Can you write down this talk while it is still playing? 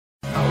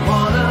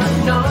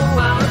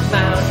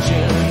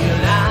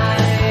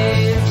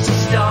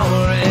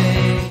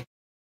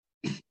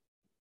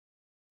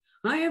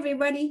Hi,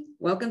 everybody.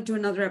 Welcome to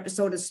another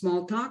episode of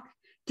Small Talk.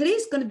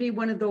 Today's going to be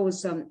one of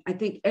those, I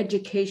think,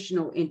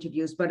 educational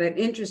interviews, but an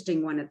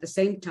interesting one at the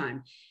same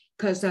time,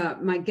 because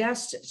my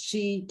guest,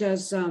 she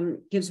does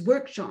gives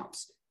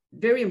workshops,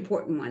 very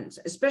important ones,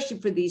 especially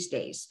for these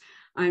days.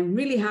 I'm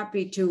really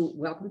happy to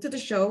welcome to the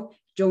show,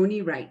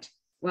 Joni Wright.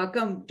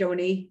 Welcome,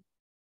 Joni.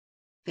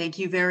 Thank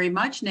you very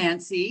much,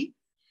 Nancy.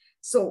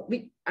 So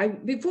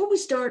before we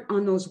start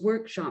on those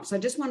workshops, I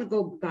just want to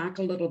go back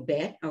a little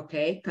bit,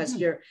 okay? Because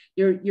you're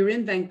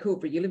in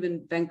Vancouver. You live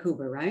in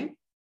Vancouver, right?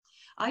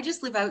 I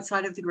just live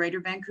outside of the Greater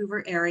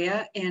Vancouver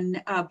area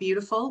in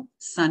beautiful,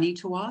 sunny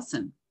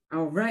Tsawwassen.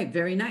 Oh, right,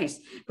 very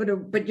nice.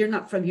 But you're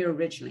not from here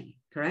originally,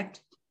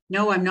 correct?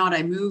 No, I'm not.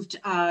 I moved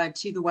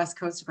to the West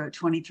Coast about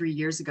 23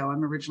 years ago.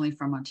 I'm originally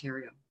from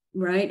Ontario.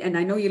 Right, and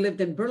I know you lived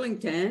in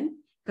Burlington.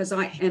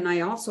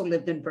 I also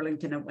lived in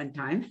Burlington at one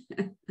time.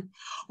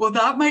 Well,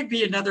 that might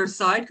be another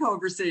side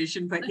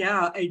conversation, but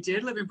yeah, I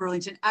did live in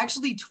Burlington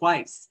actually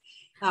twice.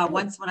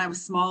 Once when I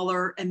was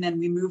smaller, and then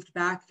we moved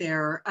back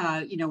there,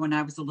 when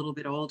I was a little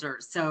bit older.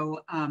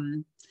 So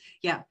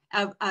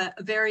a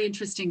very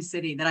interesting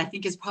city that I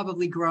think has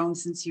probably grown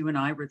since you and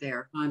I were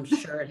there. I'm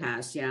sure it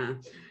has, yeah.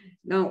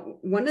 Now,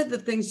 one of the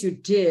things you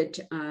did,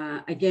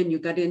 again, you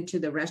got into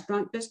the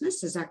restaurant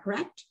business, is that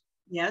correct?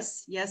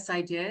 Yes,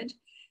 I did.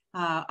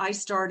 I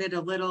started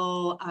a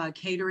little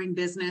catering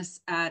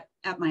business at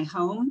my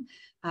home.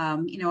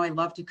 I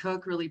love to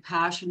cook, really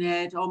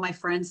passionate. All my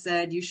friends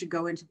said you should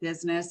go into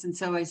business. And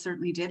so I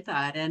certainly did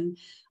that. And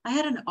I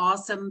had an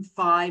awesome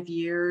 5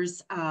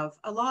 years of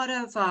a lot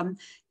of,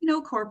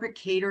 corporate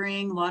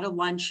catering, a lot of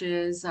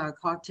lunches,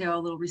 cocktail,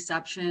 little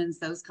receptions,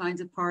 those kinds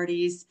of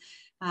parties.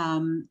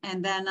 And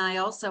then I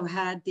also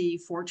had the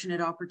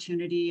fortunate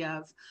opportunity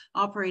of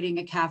operating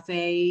a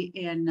cafe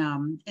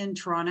in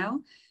Toronto,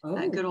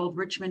 good old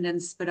Richmond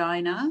and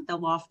Spadina, the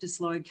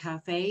Loftus Lloyd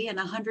Cafe, in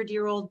a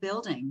 100-year-old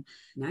building.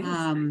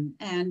 Nice.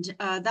 And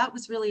that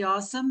was really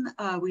awesome.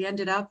 We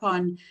ended up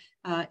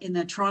in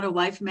the Toronto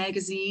Life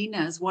magazine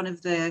as one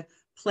of the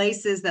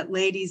places that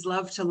ladies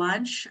love to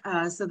lunch.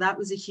 So that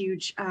was a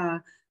huge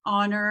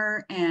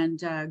honor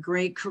and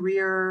great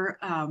career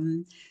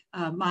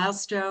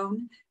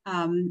milestone.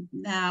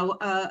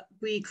 Now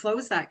we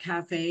closed that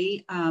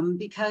cafe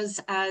because,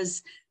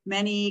 as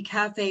many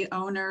cafe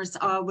owners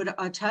would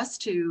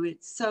attest to,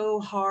 it's so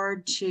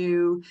hard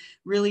to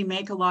really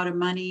make a lot of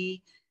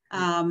money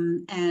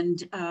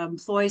and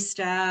employ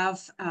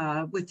staff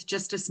with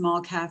just a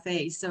small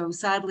cafe. So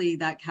sadly,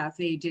 that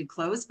cafe did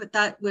close, but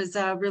that was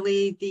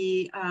really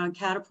the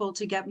catapult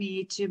to get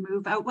me to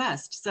move out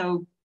west.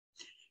 So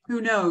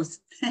who knows?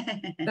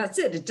 That's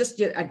it. It just,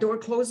 a door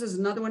closes,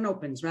 another one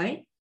opens,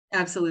 right?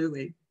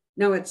 Absolutely.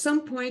 Now, at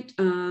some point,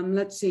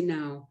 let's see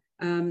now,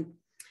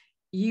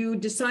 you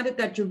decided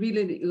that you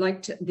really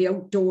liked the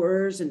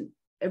outdoors and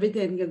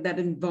everything that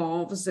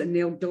involves in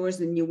the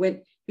outdoors. And you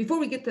went, before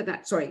we get to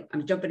that, sorry,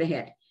 I'm jumping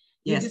ahead.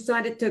 Yes. You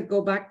decided to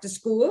go back to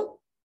school?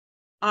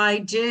 I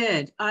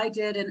did.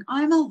 And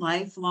I'm a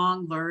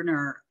lifelong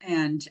learner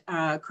and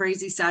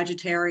crazy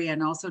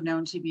Sagittarian, also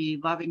known to be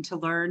loving to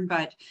learn.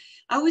 But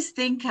I always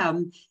think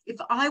if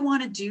I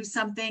want to do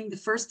something, the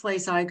first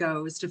place I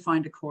go is to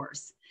find a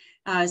course.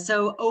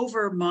 So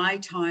over my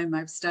time,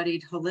 I've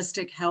studied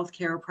holistic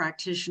healthcare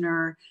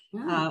practitioner,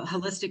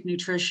 holistic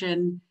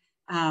nutrition.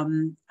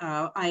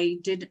 I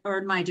did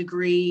earn my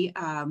degree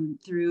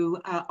through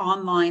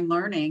online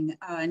learning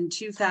in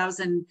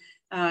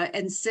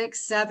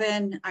 2006,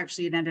 7,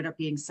 actually it ended up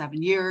being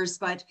 7 years,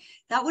 but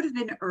that would have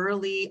been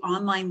early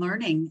online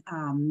learning,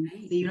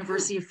 the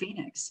University of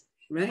Phoenix.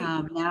 Right.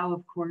 Now,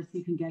 of course,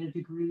 you can get a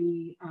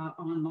degree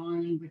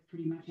online with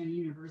pretty much any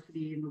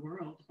university in the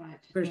world.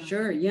 But for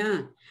sure,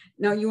 yeah.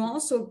 Now,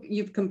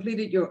 you've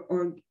completed your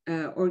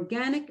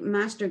organic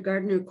master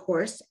gardener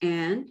course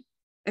and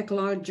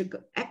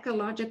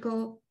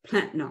ecological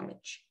plant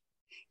knowledge.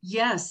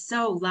 Yes.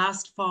 So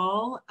last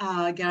fall,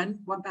 again,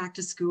 went back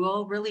to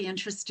school, really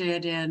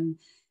interested in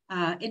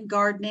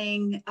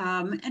gardening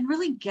and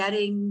really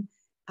getting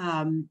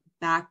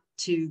back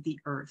to the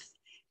earth.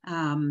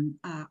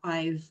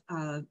 I've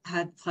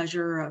had the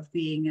pleasure of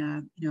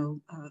being,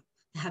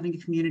 having a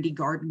community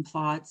garden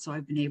plot. So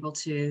I've been able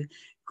to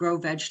grow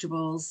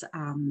vegetables.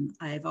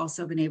 I've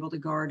also been able to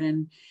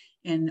garden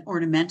in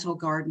ornamental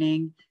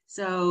gardening.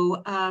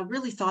 So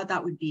really thought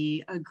that would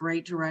be a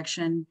great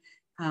direction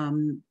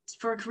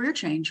for a career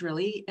change,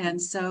 really.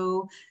 And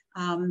so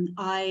I'm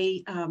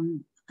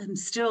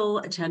still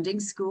attending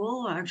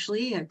school,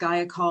 actually, at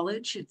Gaia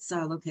College. It's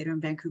located on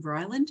Vancouver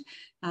Island.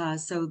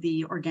 So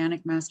the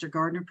Organic Master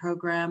Gardener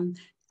program,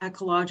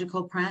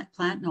 ecological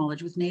plant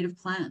knowledge with native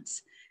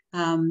plants.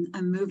 I'm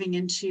moving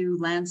into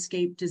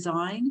landscape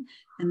design.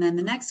 And then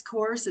the next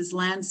course is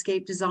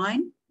landscape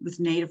design with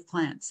native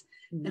plants.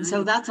 Nice. And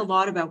so that's a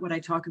lot about what I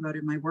talk about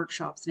in my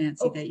workshops,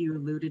 Nancy, that you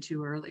alluded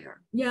to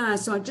earlier. Yeah,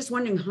 so I'm just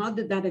wondering, how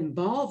did that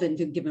evolve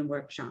into giving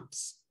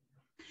workshops?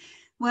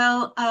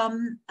 Well,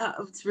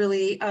 it's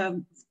really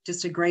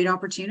just a great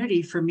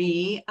opportunity for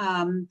me.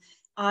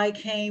 I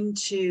came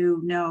to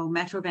know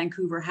Metro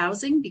Vancouver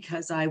Housing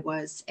because I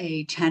was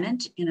a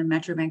tenant in a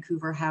Metro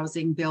Vancouver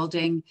Housing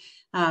building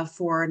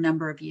for a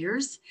number of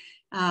years.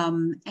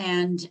 I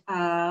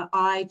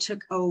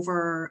took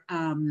over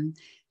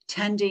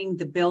tending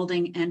the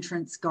building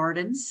entrance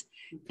gardens,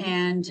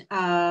 and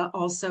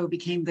also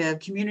became the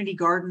community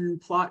garden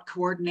plot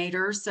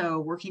coordinator. So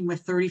working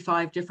with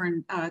 35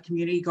 different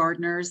community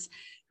gardeners,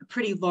 a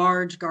pretty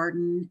large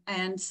garden.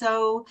 And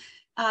so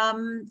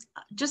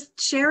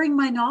just sharing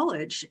my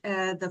knowledge,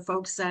 the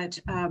folks at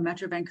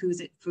Metro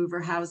Vancouver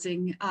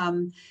Housing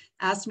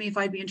asked me if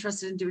I'd be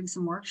interested in doing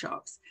some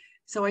workshops.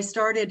 So I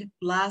started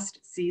last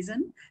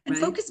season and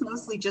focused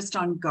mostly just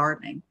on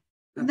gardening.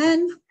 And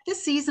then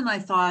this season I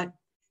thought,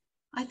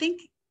 I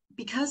think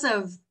because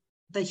of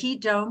the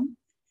heat dome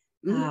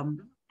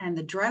and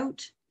the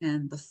drought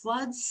and the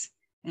floods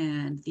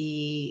and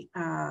the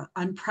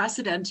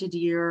unprecedented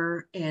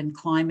year in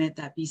climate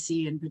that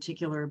BC in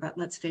particular, but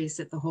let's face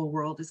it, the whole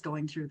world is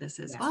going through this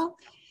as well,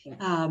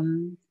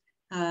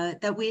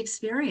 that we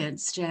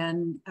experienced.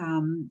 And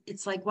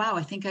it's like, wow,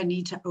 I think I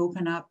need to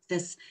open up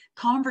this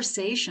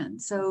conversation.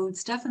 So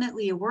it's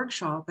definitely a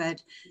workshop,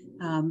 but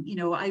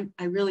I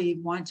really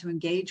want to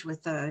engage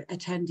with the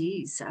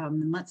attendees,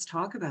 and let's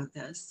talk about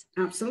this.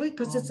 Absolutely,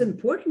 because it's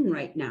important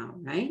right now,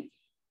 right?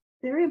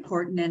 Very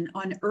important. And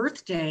on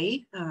Earth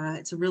Day,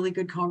 it's a really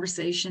good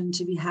conversation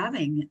to be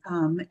having.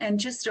 And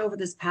just over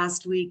this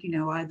past week,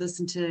 I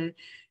listened to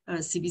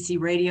CBC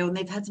Radio, and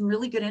they've had some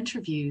really good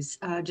interviews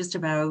just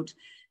about,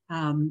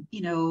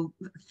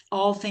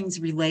 all things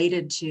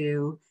related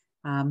to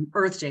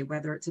Earth Day,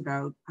 whether it's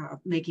about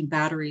making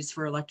batteries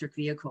for electric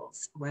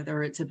vehicles,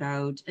 whether it's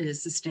about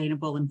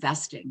sustainable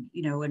investing,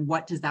 and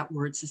what does that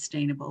word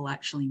sustainable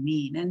actually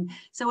mean? And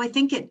so I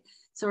think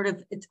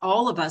it's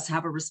all of us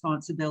have a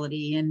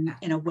responsibility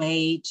in a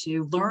way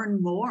to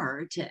learn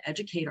more, to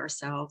educate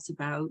ourselves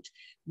about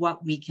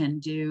what we can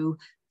do.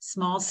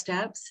 Small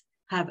steps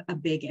have a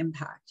big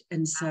impact.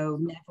 And so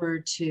never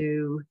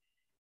to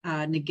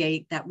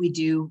negate that we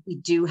do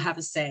have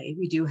a say,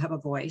 we do have a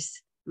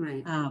voice.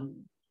 Right.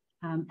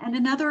 And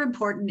another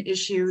important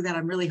issue that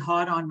I'm really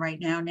hot on right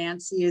now,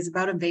 Nancy, is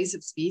about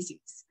invasive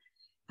species.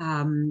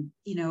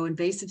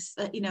 Invasive,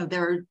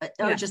 there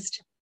are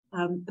just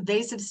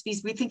invasive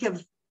species. We think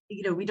of,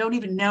 we don't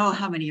even know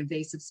how many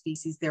invasive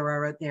species there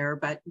are out there,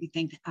 but we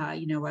think,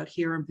 out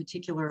here in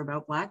particular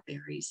about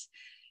blackberries,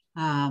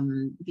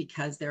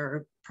 because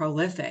they're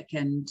prolific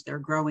and they're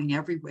growing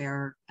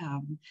everywhere.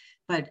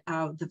 But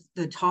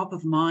the top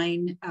of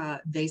mind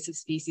invasive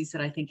species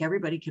that I think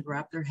everybody could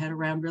wrap their head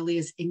around really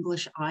is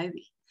English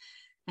ivy.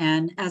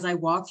 And as I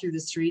walk through the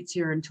streets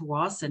here in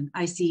Tsawwassen,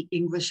 I see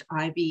English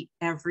ivy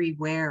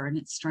everywhere, and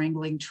it's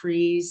strangling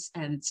trees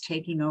and it's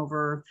taking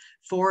over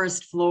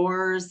forest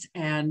floors,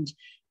 and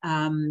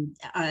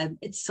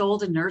it's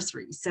sold in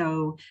nurseries.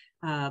 So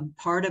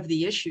part of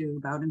the issue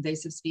about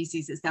invasive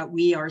species is that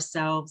we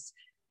ourselves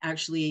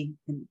actually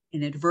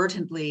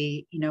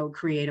inadvertently,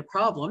 create a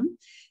problem,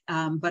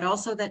 but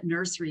also that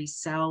nurseries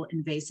sell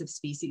invasive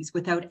species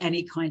without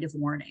any kind of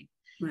warning.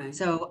 Right.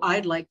 So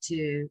I'd like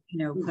to,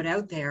 put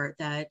out there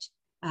that,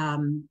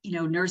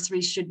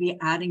 nurseries should be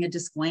adding a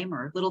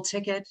disclaimer, little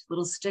ticket,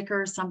 little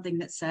sticker, something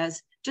that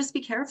says, just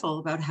be careful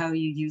about how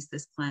you use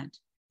this plant.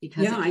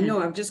 Because I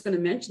know. I'm just going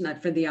to mention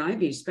that for the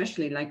ivy,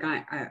 especially like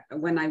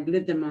when I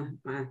lived in my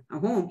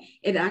home,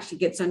 it actually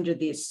gets under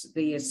the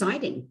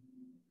siding,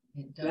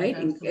 right?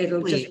 And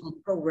it'll just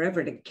go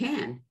wherever it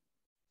can.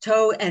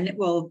 And it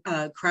will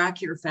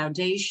crack your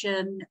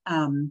foundation.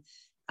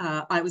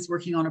 I was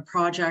working on a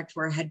project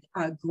where I had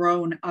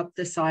grown up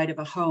the side of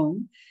a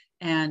home,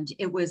 and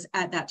it was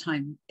at that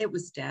time, it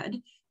was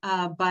dead,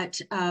 but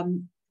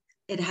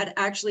it had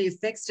actually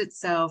affixed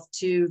itself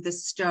to the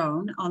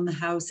stone on the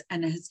house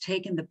and it has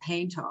taken the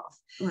paint off.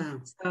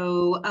 Wow.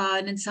 So,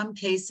 and in some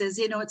cases,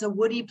 it's a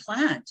woody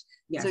plant.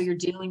 Yes. So you're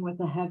dealing with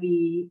the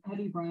heavy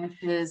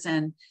branches.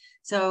 And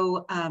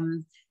so,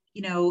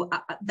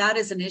 that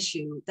is an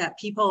issue that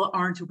people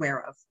aren't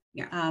aware of.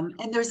 Yeah.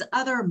 And there's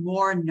other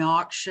more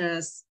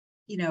noxious,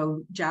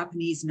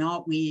 Japanese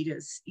knotweed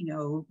is,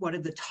 one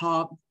of the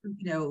top,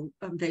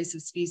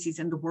 invasive species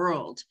in the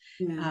world.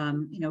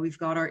 Yeah. We've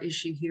got our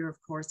issue here,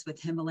 of course,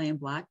 with Himalayan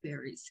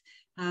blackberries.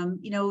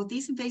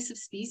 These invasive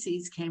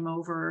species came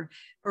over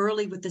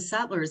early with the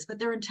settlers, but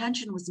their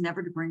intention was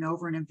never to bring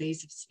over an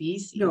invasive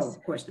species. No,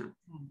 of course not.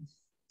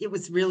 It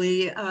was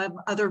really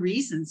other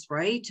reasons,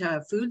 right?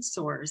 Food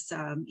source,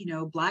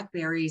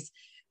 blackberries,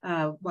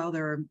 while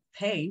they're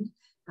pain,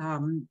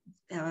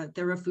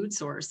 they're a food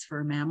source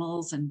for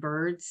mammals and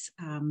birds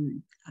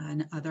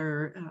and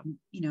other,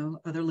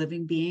 other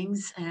living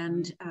beings.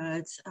 And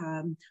it's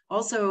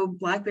also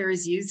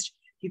blackberries used,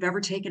 if you've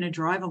ever taken a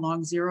drive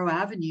along Zero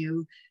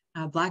Avenue,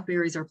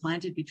 blackberries are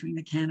planted between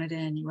the Canada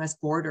and US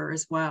border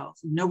as well.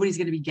 So nobody's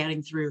going to be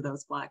getting through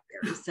those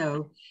blackberries.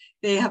 So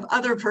they have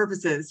other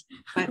purposes,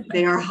 but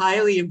they are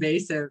highly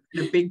invasive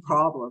and a big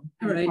problem.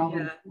 Right.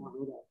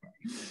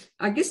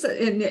 I guess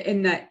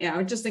in that, I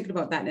was just thinking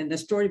about that in the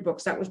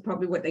storybooks, that was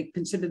probably what they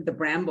considered the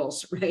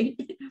brambles, right?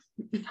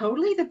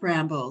 Totally the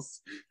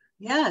brambles.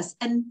 Yes.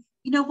 And,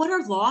 you know, what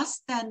are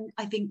lost then,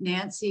 I think,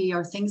 Nancy,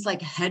 are things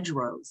like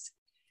hedgerows.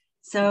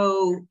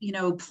 So, you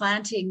know,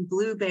 planting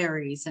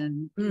blueberries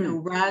and, you know,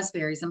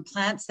 raspberries and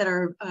plants that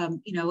are,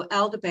 you know,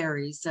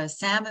 elderberries,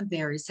 salmon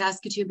berries,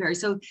 Saskatoon berries.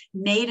 So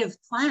native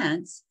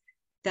plants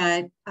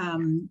that,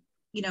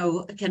 you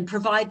know, can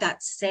provide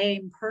that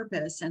same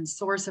purpose and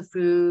source of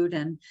food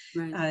and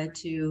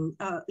to,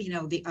 you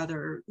know, the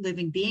other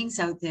living beings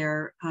out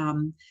there,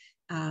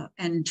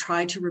 and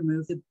try to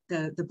remove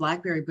the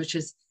blackberry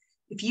bushes.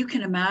 If you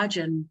can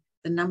imagine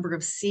the number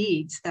of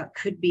seeds that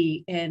could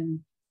be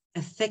in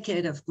a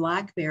thicket of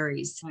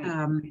blackberries,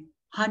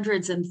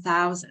 hundreds and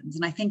thousands.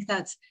 And I think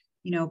that's,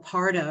 you know,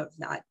 part of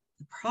that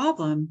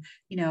problem,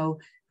 you know,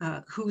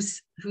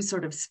 who's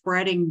sort of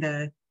spreading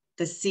the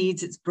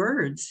seeds. It's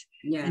birds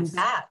and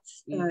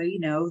bats. You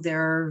know,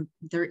 they're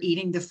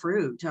eating the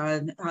fruit,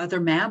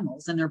 other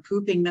mammals, and they're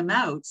pooping them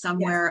out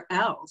somewhere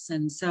else.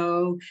 And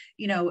so,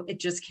 you know, it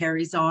just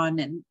carries on.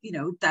 And, you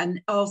know,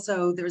 then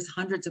also there's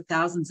hundreds of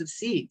thousands of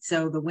seeds.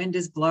 So the wind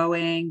is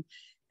blowing,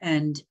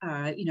 and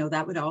you know,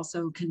 that would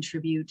also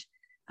contribute.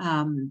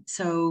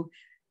 So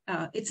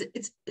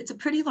it's a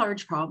pretty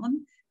large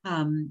problem.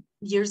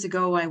 Years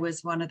ago, I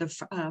was one of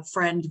the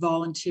friend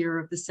volunteer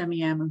of the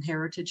Semiahmoo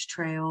Heritage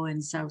Trail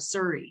in South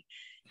Surrey.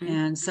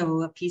 And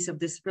so a piece of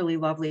this really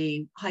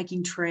lovely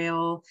hiking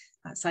trail,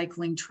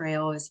 cycling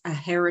trail is a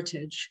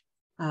heritage.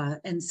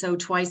 And so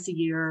twice a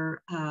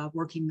year,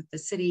 working with the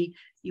city,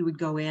 you would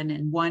go in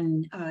and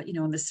one, you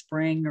know, in the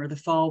spring or the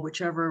fall,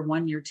 whichever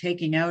one you're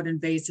taking out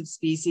invasive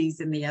species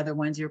and the other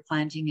ones you're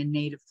planting in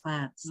native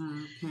plants.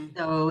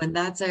 So, and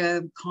that's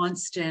a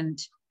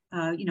constant,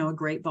 you know, a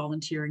great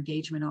volunteer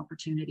engagement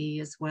opportunity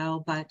as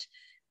well. But,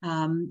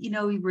 you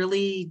know, we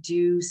really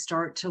do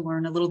start to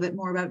learn a little bit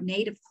more about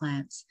native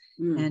plants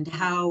and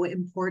how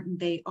important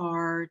they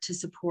are to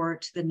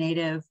support the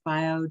native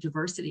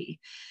biodiversity.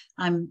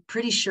 I'm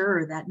pretty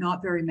sure that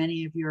not very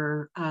many of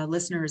your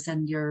listeners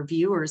and your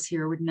viewers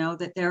here would know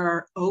that there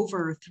are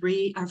over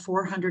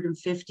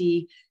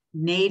 450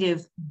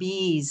 native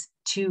bees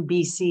to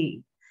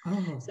BC.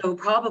 So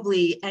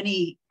probably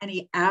any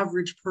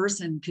average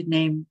person could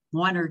name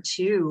one or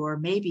two or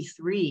maybe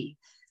three,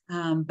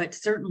 but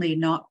certainly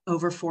not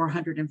over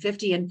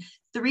 450. And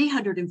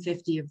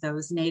 350 of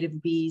those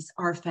native bees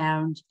are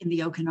found in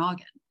the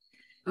Okanagan.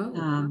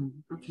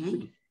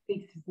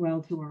 Speaks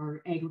well to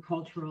our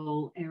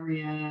agricultural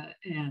area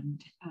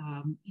and,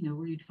 you know,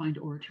 where you'd find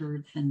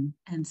orchards and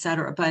et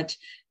cetera. But,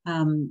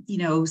 you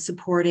know,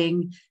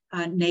 supporting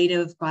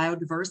native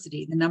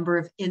biodiversity, the number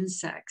of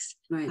insects,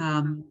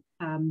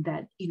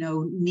 that, you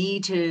know,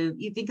 need to,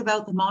 you think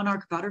about the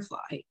monarch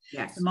butterfly.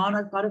 The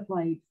monarch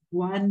butterfly,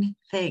 one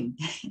thing,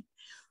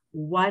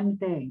 one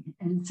thing.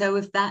 And so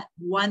if that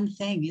one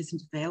thing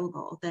isn't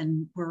available,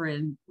 then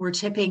we're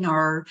tipping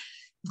our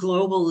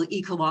global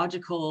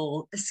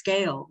ecological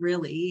scale,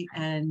 really.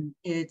 And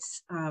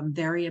it's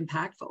very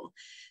impactful.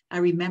 I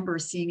remember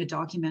seeing a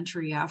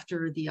documentary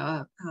after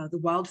the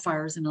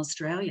wildfires in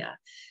Australia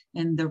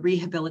and the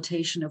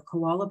rehabilitation of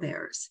koala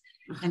bears.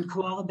 And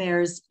koala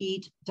bears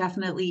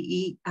definitely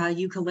eat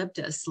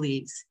eucalyptus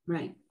leaves.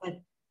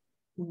 But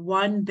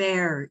one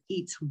bear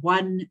eats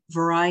one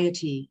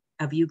variety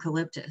of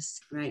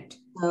eucalyptus.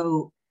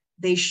 So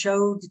they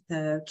showed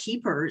the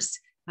keepers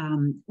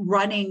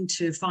running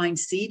to find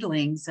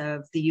seedlings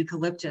of the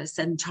eucalyptus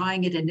and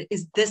tying it in.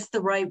 Is this the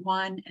right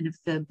one? And if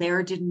the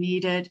bear didn't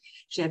eat it,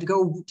 she had to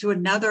go to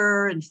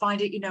another and find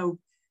it, you know,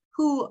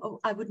 who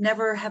I would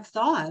never have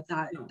thought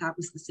that that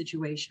was the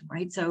situation,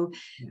 right? So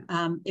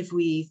if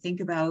we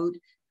think about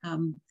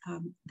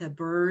the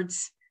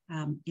birds,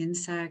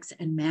 insects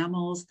and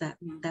mammals that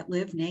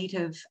live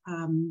native,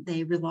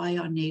 they rely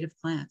on native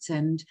plants.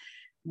 And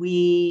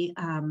we,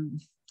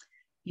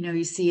 you know,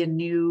 you see in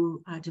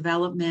new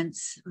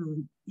developments,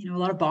 you know, a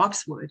lot of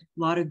boxwood, a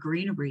lot of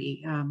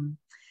greenery.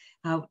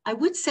 I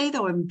would say,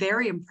 though, I'm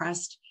very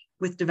impressed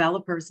with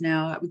developers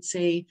now. I would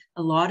say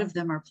a lot of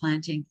them are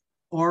planting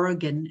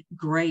Oregon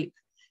grape,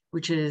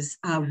 which is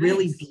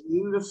really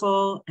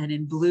beautiful and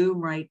in bloom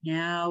right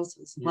now.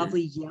 So it's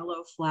lovely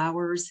yellow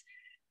flowers.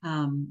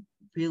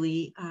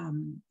 Really,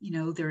 you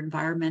know, they're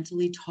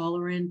environmentally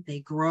tolerant. They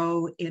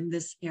grow in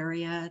this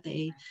area.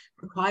 They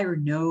require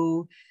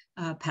no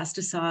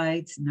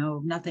pesticides,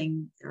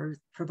 nothing. They're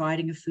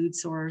providing a food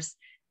source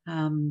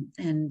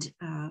and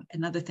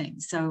other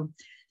things. So,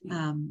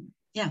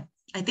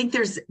 I think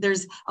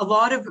there's a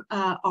lot of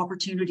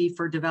opportunity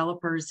for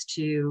developers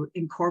to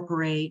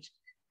incorporate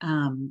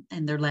in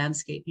their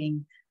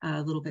landscaping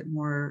a little bit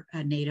more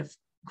native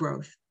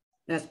growth.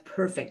 That's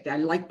perfect. I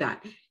like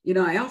that. You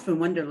know, I often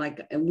wonder, like,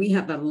 we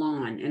have a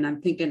lawn, and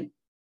I'm thinking,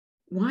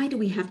 why do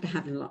we have to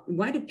have a lawn?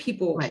 Why do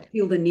people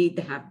feel the need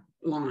to have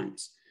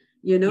lawns?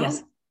 You know,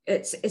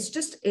 it's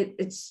just,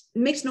 it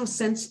makes no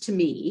sense to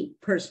me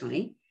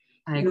personally.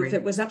 I agree. If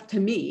it was up to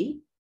me,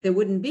 there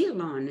wouldn't be a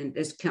lawn in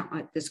this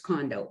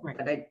condo,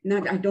 but I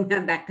don't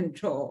have that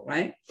control,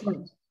 right?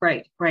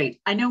 Right.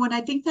 I know, and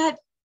I think that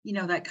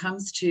that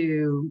comes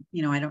to,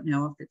 I don't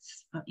know if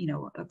it's,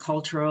 a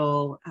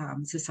cultural,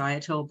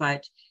 societal,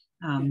 but,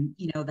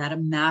 that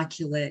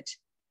immaculate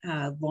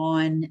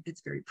lawn,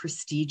 it's very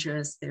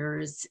prestigious.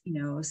 There's,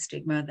 a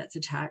stigma that's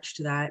attached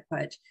to that,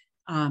 but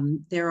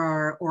there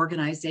are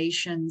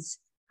organizations.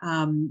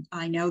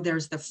 I know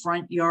there's the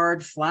Front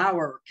Yard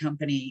Flower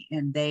Company,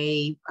 and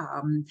they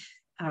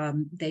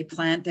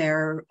plant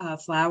their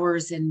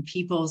flowers in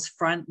people's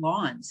front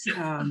lawns.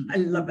 I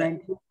love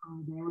it.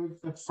 There was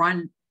the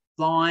Front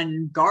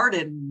Lawn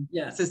Garden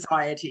Yes.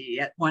 Society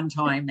at one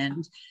time,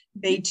 and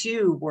they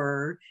too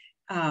were,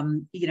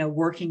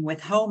 working with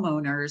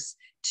homeowners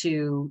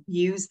to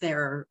use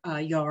their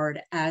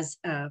yard as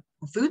a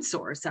food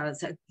source,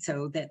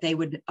 so that they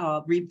would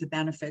reap the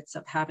benefits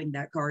of having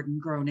that garden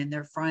grown in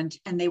their front.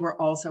 And they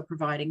were also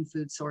providing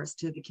food source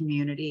to the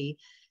community,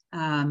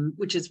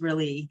 which is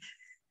really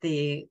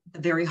the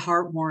very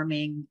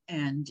heartwarming,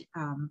 and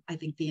I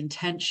think the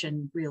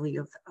intention really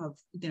of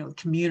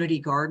community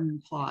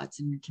garden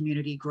plots and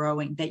community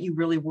growing, that you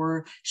really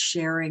were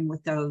sharing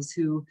with those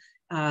who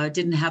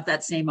didn't have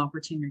that same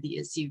opportunity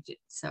as you did.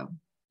 So.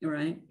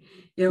 Right.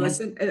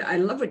 I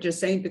love what you're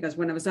saying, because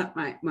when I was at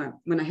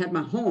when I had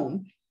my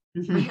home,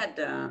 I had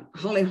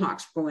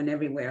hollyhocks growing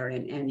everywhere,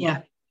 and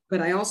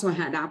but I also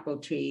had apple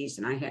trees,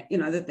 and I had,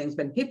 other things,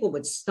 but people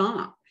would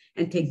stop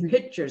and take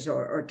pictures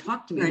or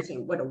talk to me and say,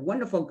 what a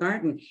wonderful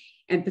garden.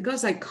 And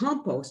because I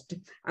compost,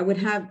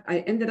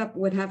 I ended up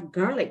would have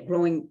garlic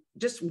growing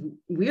just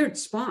weird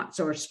spots,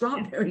 or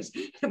strawberries.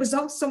 It was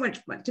all so much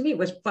fun. To me, it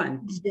was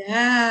fun.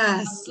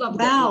 Yes.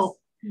 Wow.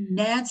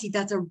 Nancy,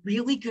 that's a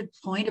really good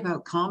point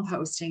about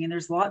composting. And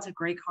there's lots of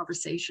great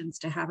conversations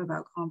to have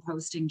about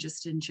composting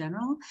just in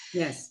general.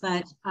 Yes.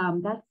 But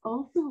that's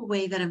also a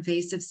way that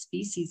invasive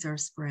species are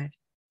spread.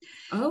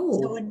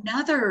 Oh. So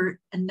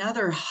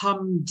another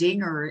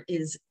humdinger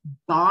is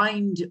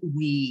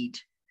bindweed,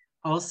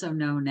 also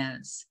known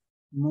as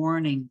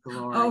morning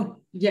glory. Oh,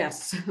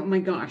 yes. Oh my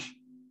gosh.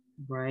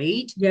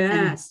 Right?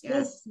 Yes. And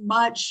this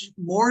much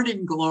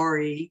morning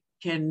glory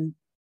can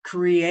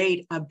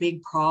create a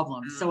big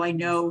problem. So I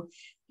know,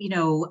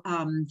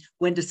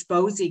 when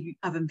disposing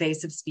of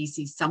invasive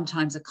species,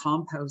 sometimes a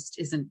compost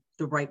isn't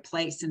the right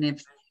place. And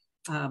if,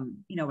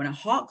 in a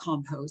hot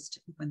compost,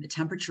 when the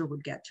temperature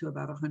would get to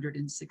about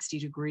 160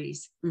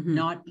 degrees,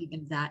 not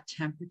even that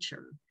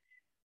temperature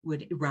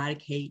would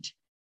eradicate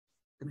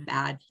the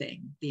bad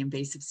thing, the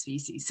invasive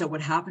species. So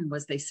what happened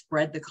was they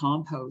spread the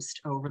compost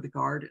over the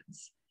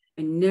gardens.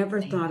 I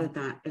never thought of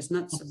that. It's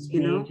not,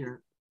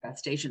 major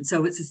infestation.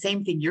 So it's the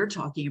same thing you're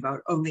talking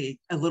about, only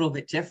a little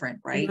bit different,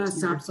 right?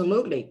 Yes,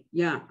 absolutely.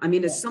 Yeah. I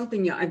mean, it's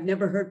something I've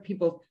never heard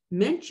people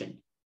mention.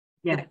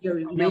 Yeah.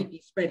 You're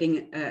maybe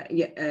spreading,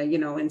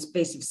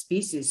 invasive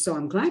species. So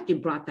I'm glad you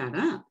brought that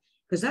up,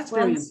 because that's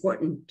very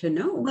important to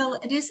know. Well,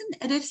 it isn't.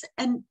 It is.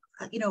 And,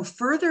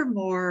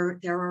 furthermore,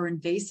 there are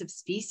invasive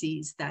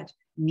species that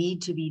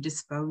need to be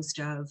disposed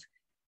of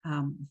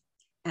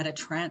at a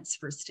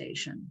transfer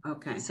station.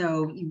 Okay.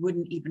 So you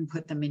wouldn't even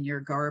put them in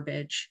your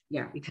garbage.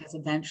 Yeah. Because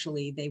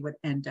eventually they would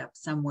end up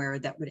somewhere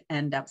that would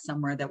end up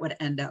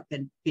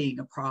in being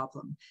a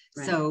problem.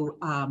 Right. So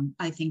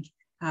I think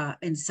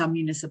in some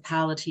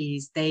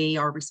municipalities, they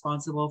are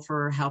responsible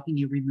for helping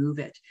you remove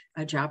it.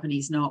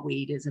 Japanese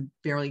knotweed is a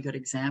very good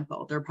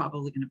example. They're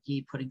probably going to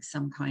be putting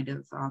some kind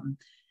of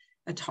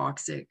a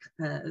toxic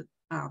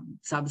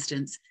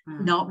substance.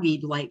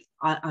 Knotweed, like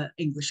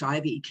English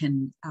ivy,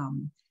 can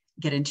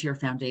get into your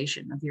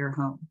foundation of your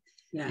home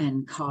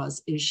and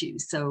cause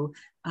issues. So,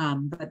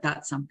 but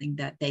that's something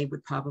that they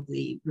would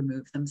probably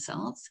remove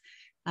themselves.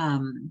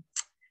 And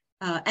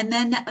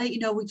then,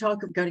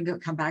 going to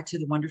come back to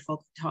the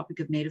wonderful topic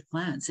of native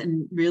plants,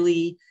 and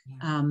really,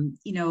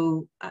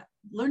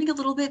 learning a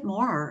little bit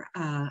more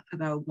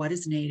about what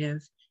is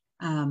native.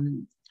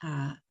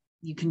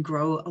 You can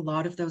grow a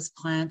lot of those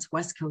plants.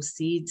 West Coast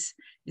Seeds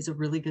is a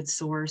really good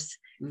source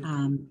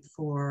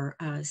for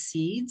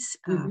seeds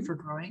for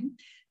growing.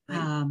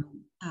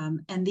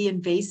 And the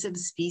Invasive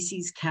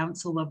Species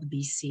Council of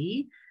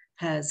BC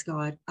has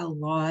got a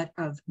lot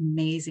of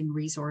amazing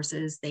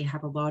resources. They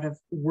have a lot of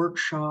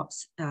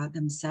workshops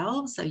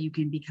themselves, so you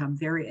can become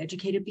very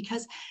educated,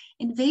 because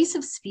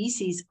invasive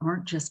species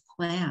aren't just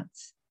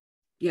plants.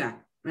 Yeah,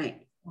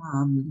 right.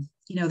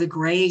 The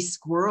gray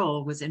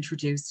squirrel was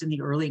introduced in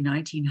the early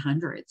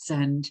 1900s.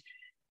 And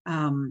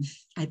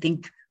I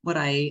think what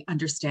I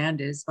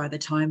understand is by the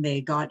time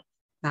they got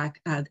back,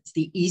 it's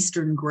the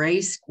eastern gray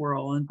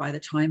squirrel, and by the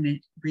time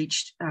it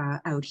reached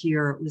out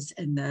here, it was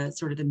in the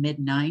sort of the mid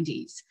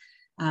 90s,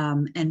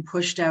 and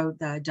pushed out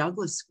the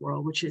Douglas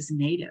squirrel, which is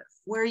native,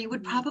 where you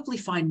would probably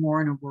find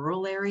more in a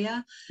rural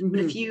area. But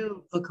if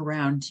you look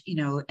around,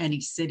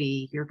 any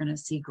city, you're going to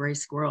see gray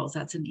squirrels.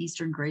 That's an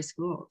eastern gray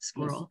squirrel.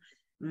 Yes.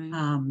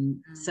 Right.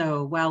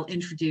 So well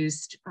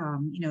introduced,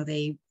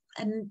 they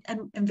and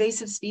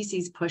invasive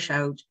species push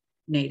out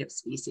native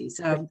species.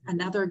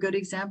 Another good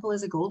example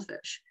is a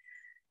goldfish.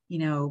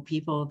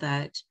 People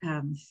that,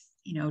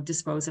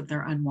 dispose of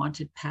their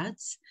unwanted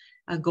pets,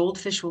 a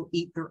goldfish will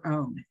eat their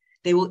own.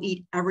 they will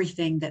eat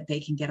everything that they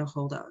can get a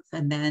hold of.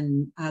 And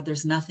then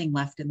there's nothing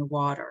left in the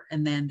water.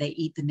 And then they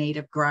eat the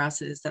native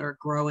grasses that are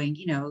growing,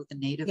 the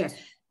native Yes.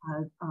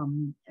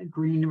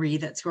 greenery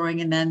that's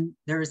growing. And then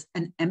there's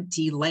an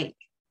empty lake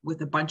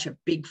with a bunch of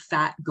big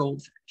fat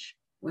goldfish.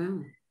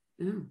 Wow.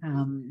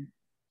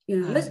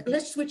 Yeah.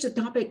 Let's switch the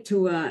topic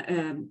to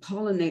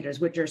pollinators,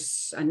 which are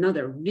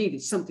another really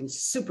something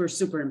super,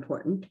 super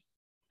important.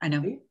 I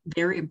know,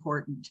 very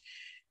important.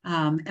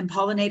 And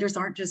pollinators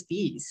aren't just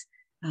bees.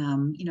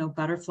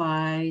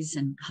 Butterflies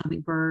and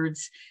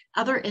hummingbirds,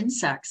 other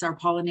insects are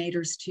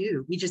pollinators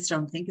too. We just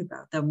don't think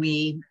about them.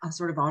 We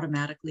sort of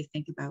automatically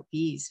think about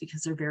bees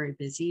because they're very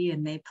busy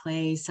and they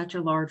play such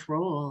a large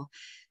role.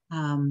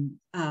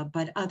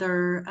 But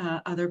other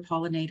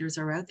pollinators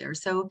are out there.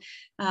 So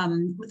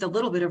with a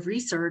little bit of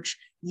research,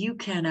 you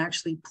can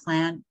actually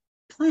plant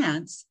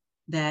plants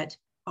that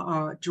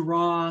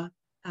draw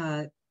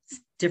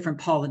different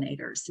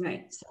pollinators.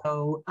 Right.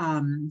 So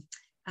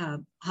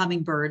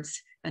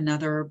hummingbirds,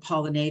 another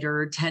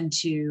pollinator, tend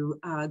to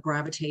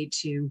gravitate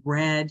to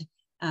red,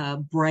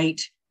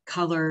 bright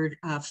colored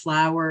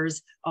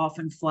flowers,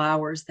 often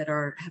flowers that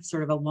have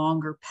sort of a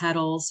longer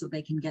petal so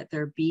they can get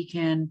their beak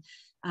in.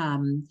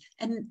 And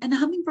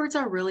hummingbirds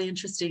are a really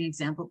interesting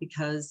example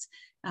because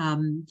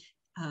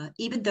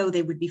even though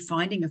they would be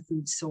finding a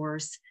food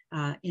source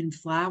in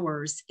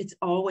flowers, it's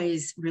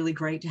always really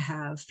great to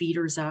have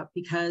feeders up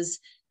because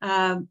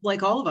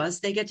like all of us,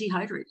 they get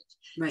dehydrated.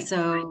 Right.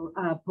 So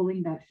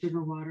pulling that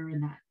sugar water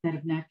and that bed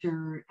of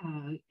nectar,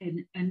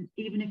 and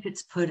even if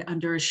it's put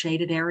under a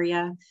shaded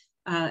area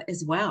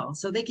as well.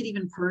 So they could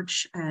even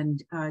perch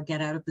and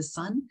get out of the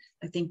sun.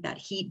 I think that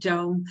heat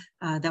dome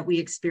that we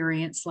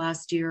experienced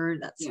last year,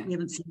 we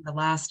haven't seen the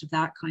last of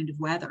that kind of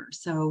weather.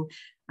 So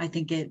I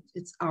think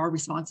it's our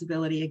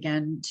responsibility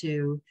again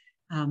to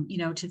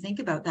think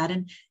about that.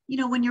 And,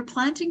 when you're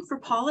planting for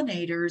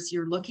pollinators,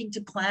 you're looking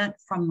to plant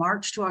from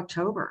March to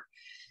October.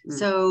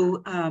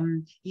 So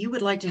you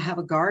would like to have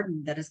a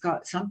garden that has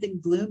got something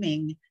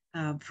blooming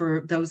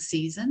for those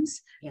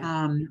seasons.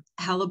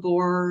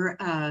 Hellebore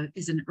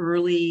is an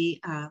early,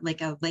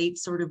 like a late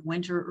sort of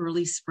winter,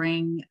 early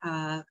spring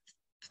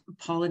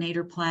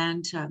pollinator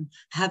plant.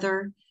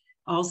 Heather,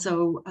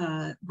 also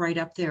right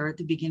up there at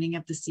the beginning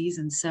of the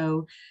season.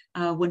 So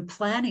when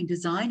planning,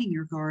 designing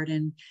your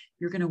garden,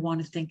 you're going to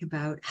want to think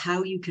about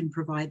how you can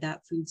provide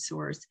that food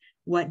source,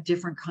 what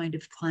different kind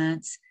of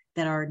plants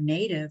that are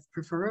native,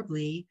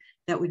 preferably,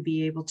 that would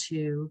be able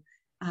to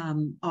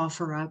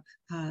offer up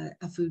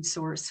a food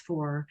source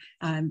for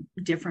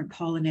different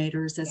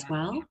pollinators as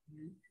well.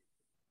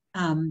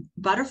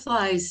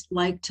 Butterflies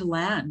like to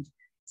land.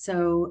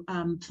 So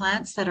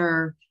plants that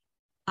are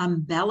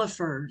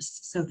umbellifers,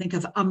 so think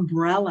of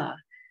umbrella,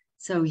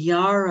 so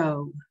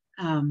yarrow,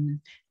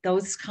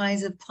 those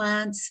kinds of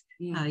plants.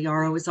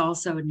 Yarrow is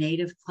also a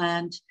native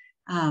plant.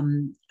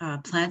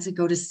 Plants that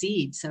go to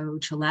seed, so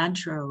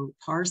cilantro,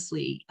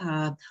 parsley,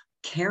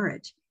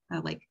 carrot,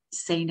 like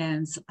St.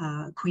 Anne's,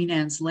 Queen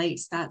Anne's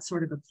lace, that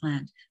sort of a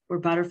plant where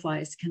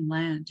butterflies can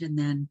land and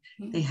then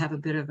they have a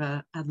bit of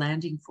a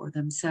landing for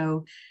them.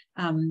 So,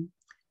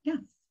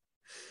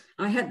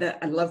 I had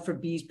a love for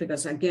bees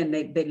because, again,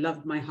 they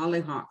loved my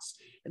hollyhocks.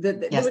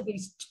 There would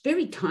be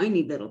very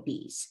tiny little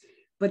bees,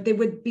 but there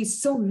would be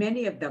so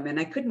many of them. And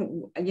I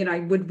couldn't, I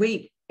would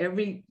wait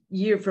every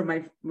year for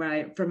my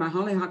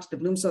hollyhocks to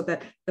bloom so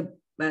that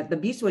the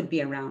bees would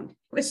be around.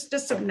 It was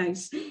just so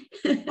nice.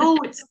 Oh,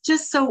 it's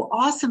just so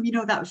awesome.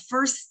 That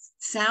first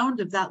sound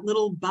of that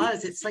little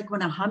buzz, it's like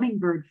when a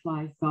hummingbird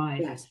flies by.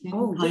 Yes.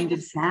 Kind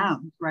of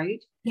sound,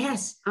 right?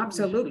 Yes,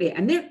 absolutely.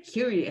 And they're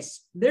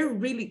curious. They're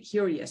really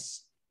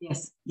curious.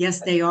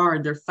 Yes, they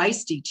are. They're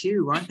feisty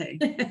too, aren't they?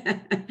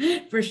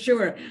 For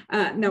sure.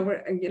 Now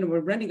we're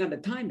running out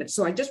of time, but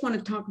so I just want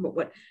to talk about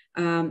what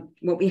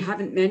we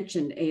haven't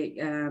mentioned: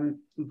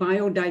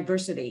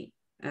 biodiversity,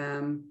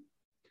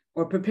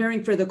 or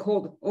preparing for the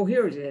cold. Oh,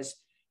 here it is: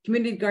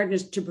 community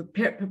gardeners to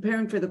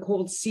preparing for the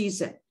cold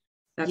season.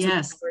 That's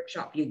a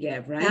workshop you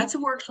give, right? That's a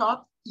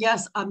workshop.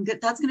 Yes,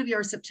 that's going to be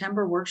our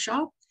September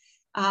workshop.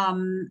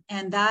 And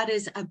that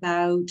is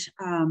about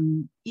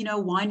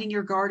winding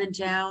your garden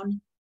down,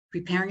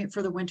 preparing it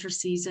for the winter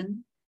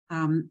season,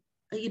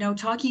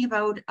 talking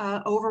about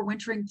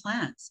overwintering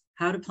plants,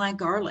 how to plant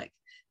garlic,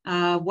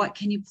 what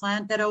can you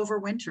plant that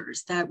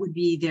overwinters that would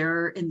be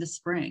there in the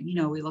spring.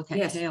 We look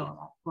at kale,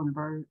 that's one of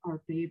our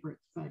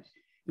favorites, but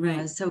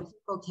so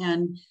people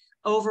can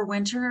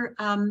overwinter.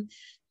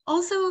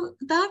 Also,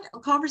 that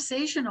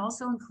conversation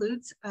also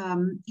includes,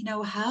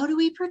 how do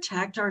we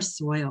protect our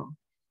soil?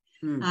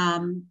 With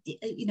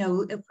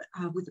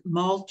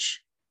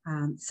mulch,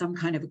 some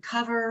kind of a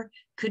cover,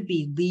 could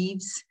be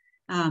leaves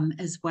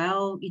as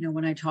well.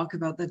 When I talk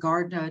about the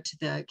garden to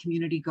the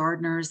community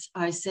gardeners,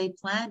 I say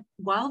plant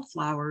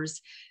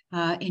wildflowers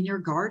in your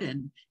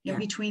garden,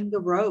 between the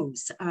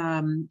rows.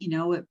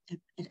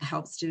 It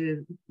helps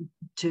to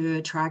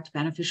attract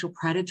beneficial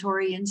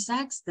predatory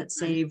insects that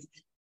save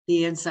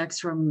the insects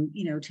from,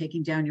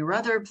 taking down your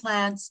other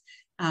plants.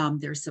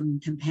 There's some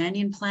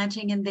companion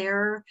planting in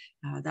there.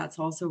 That's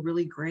also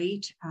really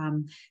great.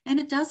 And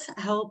it does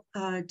help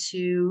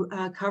to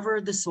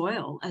cover the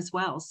soil as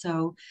well.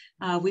 So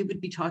we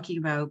would be talking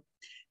about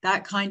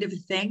that kind of a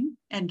thing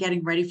and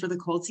getting ready for the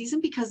cold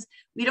season, because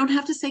we don't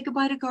have to say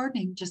goodbye to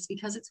gardening just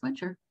because it's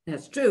winter.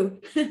 That's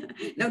true.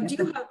 Now,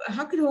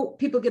 how can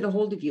people get a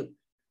hold of you?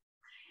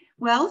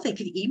 Well, they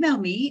could email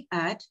me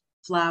at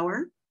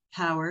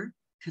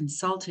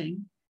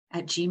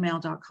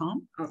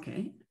flowerpowerconsulting@gmail.com.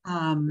 Okay.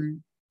 I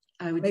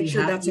would make be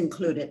sure happy that's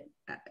included.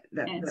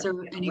 Answer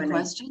any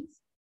questions.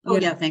 Oh,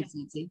 yeah. Thanks,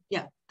 Nancy.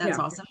 Yeah, that's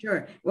awesome.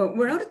 Sure. Well,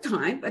 we're out of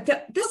time, but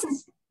this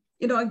is,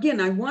 again,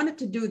 I wanted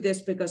to do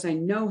this because I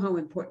know how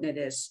important it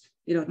is,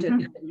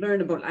 to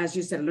learn about, as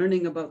you said,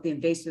 learning about the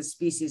invasive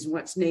species,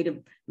 what's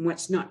native and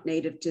what's not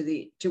native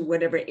to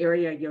whatever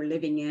area you're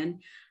living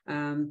in,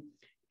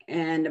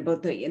 and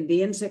about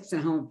the insects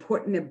and how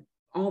important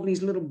all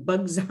these little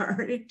bugs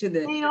are to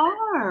the. They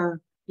are.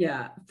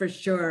 Yeah, for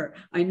sure.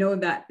 I know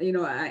that,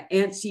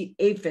 ants eat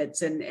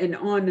aphids and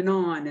on and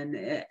on.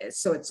 And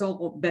so it's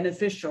all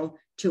beneficial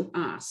to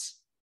us,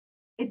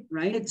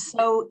 right? It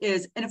so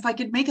is. And if I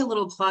could make a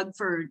little plug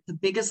for The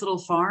Biggest Little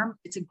Farm,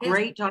 it's a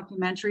great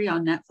documentary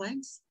on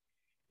Netflix.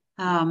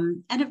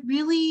 And it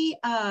really,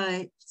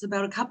 it's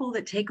about a couple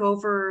that take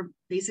over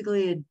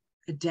basically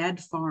a dead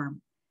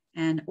farm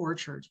and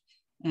orchard,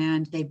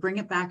 and they bring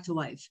it back to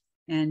life.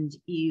 And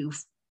you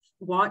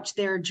watch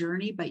their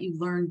journey, but you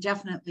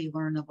definitely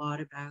learn a lot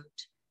about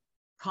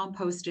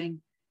composting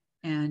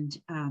and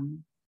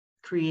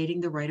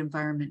creating the right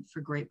environment for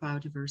great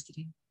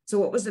biodiversity. So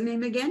what was the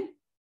name again?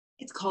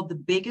 It's called The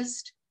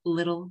Biggest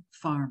Little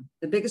Farm.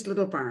 The Biggest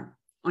Little Farm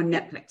on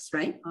Netflix,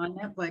 right? On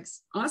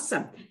Netflix.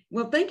 Awesome.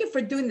 Well, thank you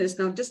for doing this.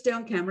 Now, just stay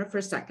on camera for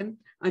a second.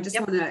 I just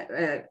want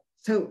to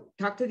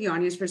talk to the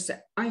audience for a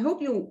sec. I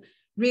hope you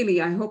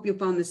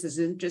found this as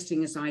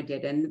interesting as I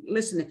did. And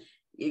listen,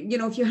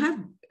 if you have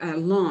a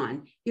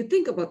lawn, you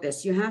think about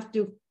this, you have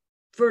to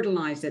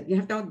fertilize it. You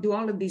have to do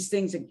all of these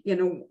things,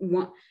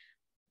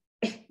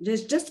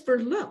 there's just for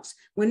looks,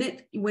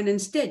 when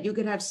instead you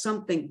could have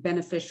something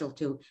beneficial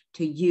to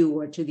you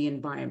or to the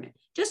environment.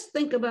 Just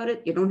think about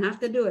it. You don't have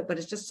to do it, but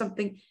it's just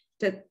something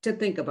to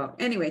think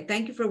about. Anyway,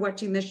 thank you for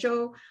watching the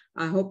show.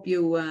 I hope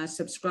you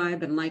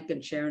subscribe and like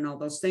and share and all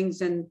those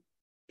things, and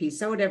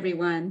peace out,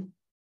 everyone.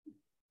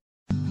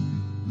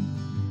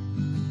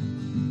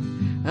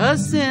 A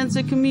sense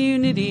of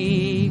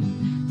community,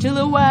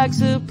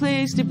 Chilliwack's a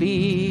place to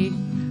be.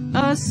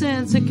 A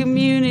sense of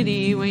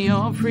community when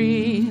you're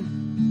free.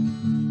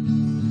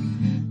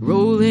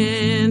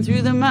 Rolling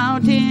through the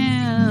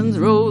mountains,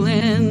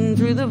 rolling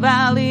through the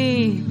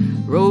valley,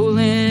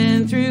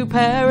 rolling through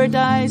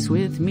paradise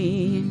with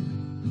me.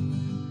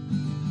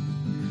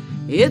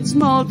 It's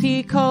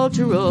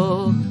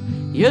multicultural,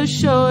 you're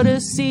sure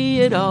to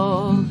see it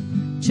all.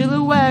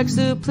 Chilliwack's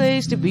a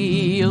place to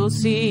be, you'll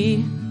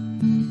see.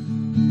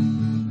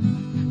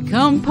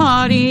 Come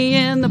party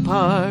in the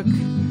park,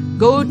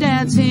 go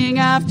dancing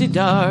after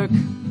dark.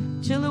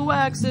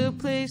 Chilliwack's a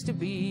place to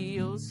be,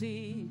 you'll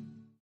see.